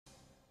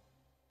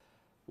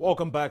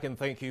Welcome back and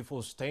thank you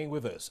for staying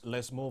with us.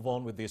 Let's move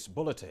on with this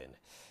bulletin.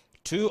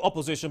 Two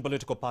opposition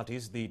political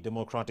parties, the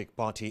Democratic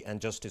Party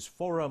and Justice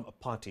Forum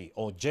Party,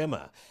 or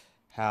JEMA,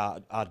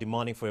 are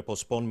demanding for a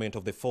postponement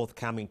of the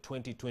forthcoming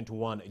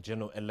 2021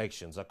 general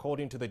elections.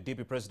 According to the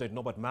DP President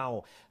Norbert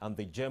Mao and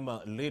the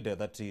JEMA leader,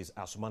 that is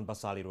Asuman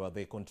Basalirwa,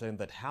 they contend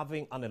that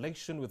having an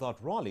election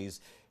without rallies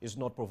is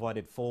not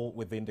provided for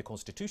within the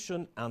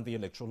Constitution and the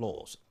electoral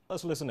laws.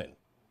 Let's listen in.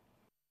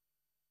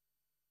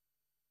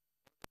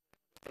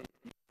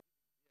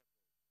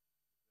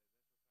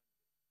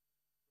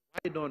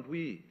 Why don't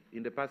we,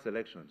 in the past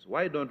elections,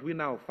 why don't we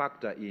now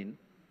factor in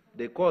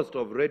the cost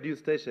of radio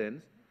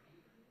stations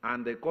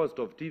and the cost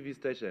of TV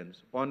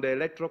stations on the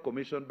Electoral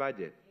Commission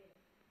budget?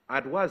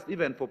 At worst,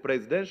 even for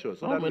presidential,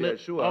 so that we are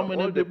sure how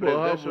many all the people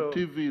have presidential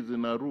TVs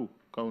in Aru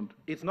County?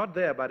 It's not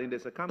there, but in the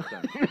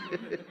circumstance.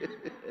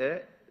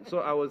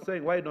 So I was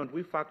saying, why don't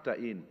we factor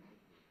in?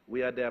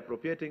 We are the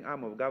appropriating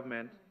arm of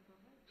government,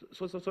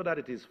 so that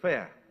it is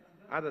fair,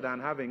 other than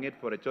having it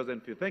for a chosen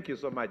few. Thank you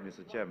so much,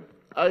 Mr. Chairman.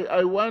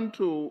 I want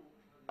to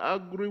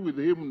agree with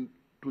him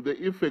to the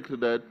effect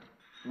that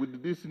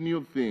with this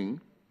new thing,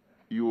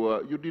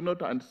 you did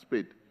not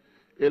anticipate.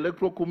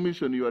 Electoral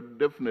Commission, you are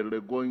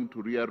definitely going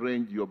to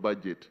rearrange your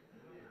budget.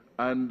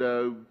 And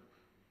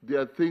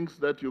there are things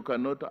that you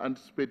cannot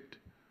anticipate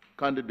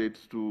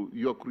candidates to.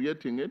 You're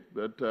creating it,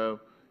 but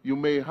you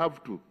may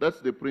have to. That's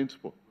the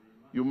principle.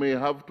 You may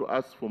have to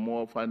ask for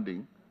more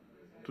funding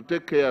to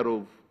take care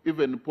of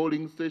even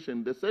polling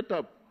station. The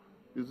setup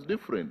is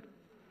different.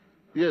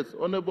 Yes,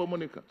 Honorable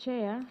Monica.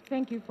 Chair,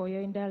 thank you for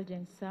your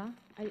indulgence, sir.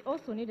 I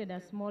also needed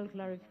a small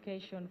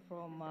clarification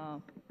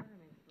from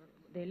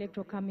the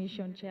Electoral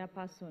Commission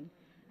chairperson.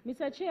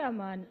 Mr.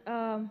 Chairman,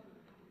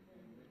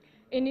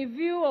 in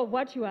view of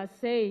what you are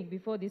saying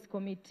before this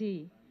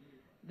committee,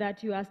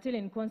 that you are still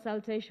in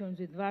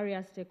consultations with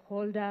various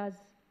stakeholders,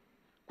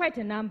 quite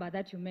a number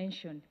that you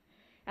mentioned,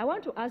 I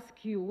want to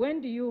ask you, when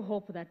do you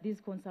hope that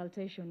this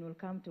consultation will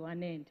come to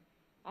an end?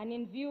 And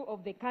in view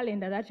of the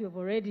calendar that you've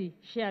already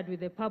shared with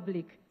the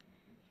public,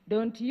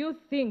 don't you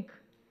think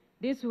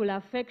this will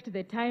affect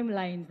the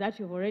timelines that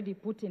you've already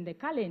put in the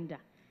calendar?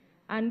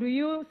 And do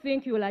you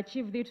think you will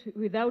achieve this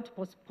without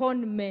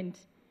postponement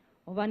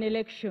of an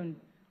election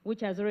which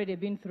has already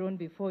been thrown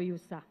before you,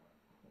 sir?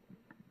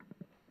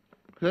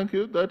 Thank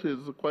you. That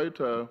is quite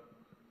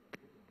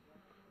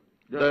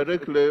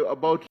directly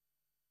about.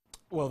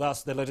 Well,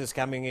 that's the latest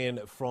coming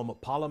in from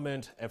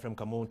Parliament. Ephraim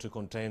Kamuntu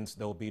contends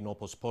there will be no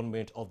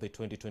postponement of the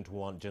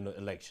 2021 general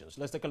elections.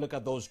 Let's take a look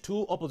at those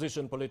two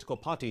opposition political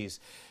parties,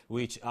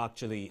 which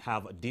actually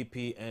have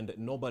DP and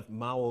Norbert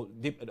Mao,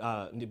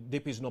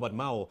 DP's Norbert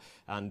Mao,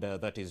 and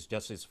that is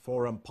Justice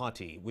Forum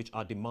Party, which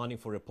are demanding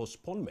for a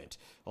postponement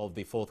of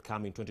the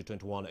forthcoming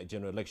 2021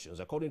 general elections.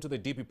 According to the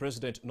DP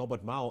President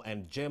Norbert Mao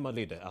and JEMA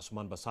leader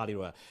Asuman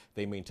Basalirwa,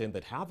 they maintain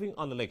that having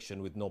an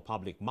election with no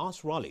public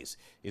mass rallies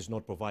is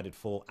not provided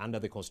for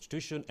under the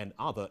Constitution and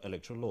other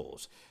electoral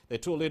laws. The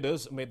two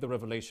leaders made the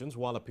revelations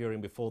while appearing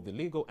before the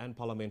Legal and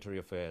Parliamentary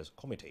Affairs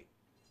Committee.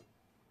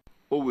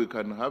 Or we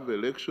can have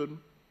election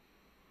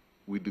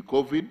with the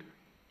COVID,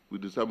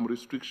 with some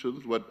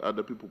restrictions, what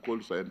other people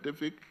call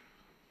scientific,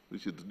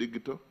 which is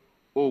digital,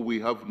 or we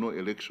have no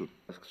election.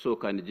 So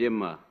can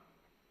JEMA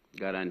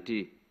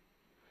guarantee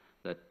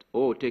that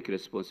all take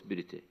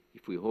responsibility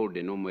if we hold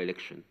a normal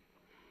election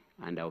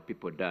and our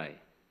people die?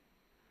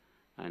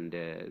 And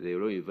they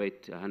will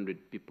invite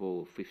 100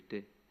 people,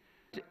 50.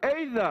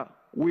 Either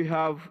we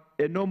have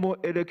a normal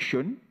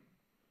election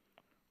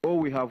or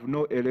we have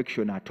no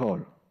election at all.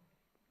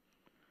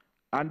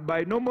 And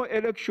by normal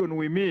election,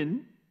 we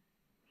mean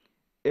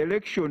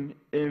election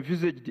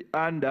envisaged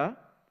under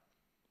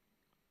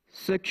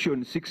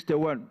Section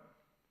 61.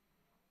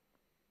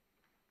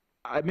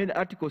 I mean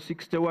Article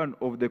 61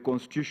 of the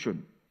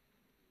Constitution.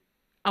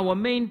 Our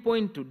main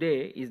point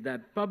today is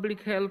that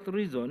public health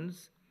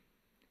reasons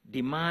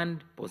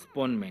demand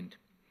postponement.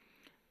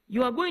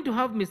 You are going to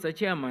have, Mr.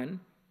 Chairman,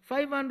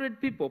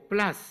 500 people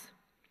plus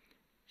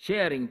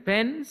sharing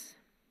pens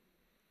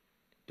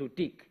to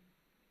tick,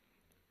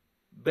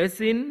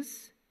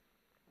 basins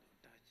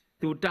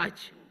to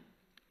touch,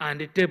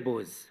 and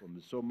tables.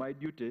 So my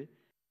duty.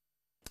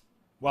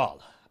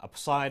 Well,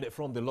 aside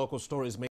from the local stories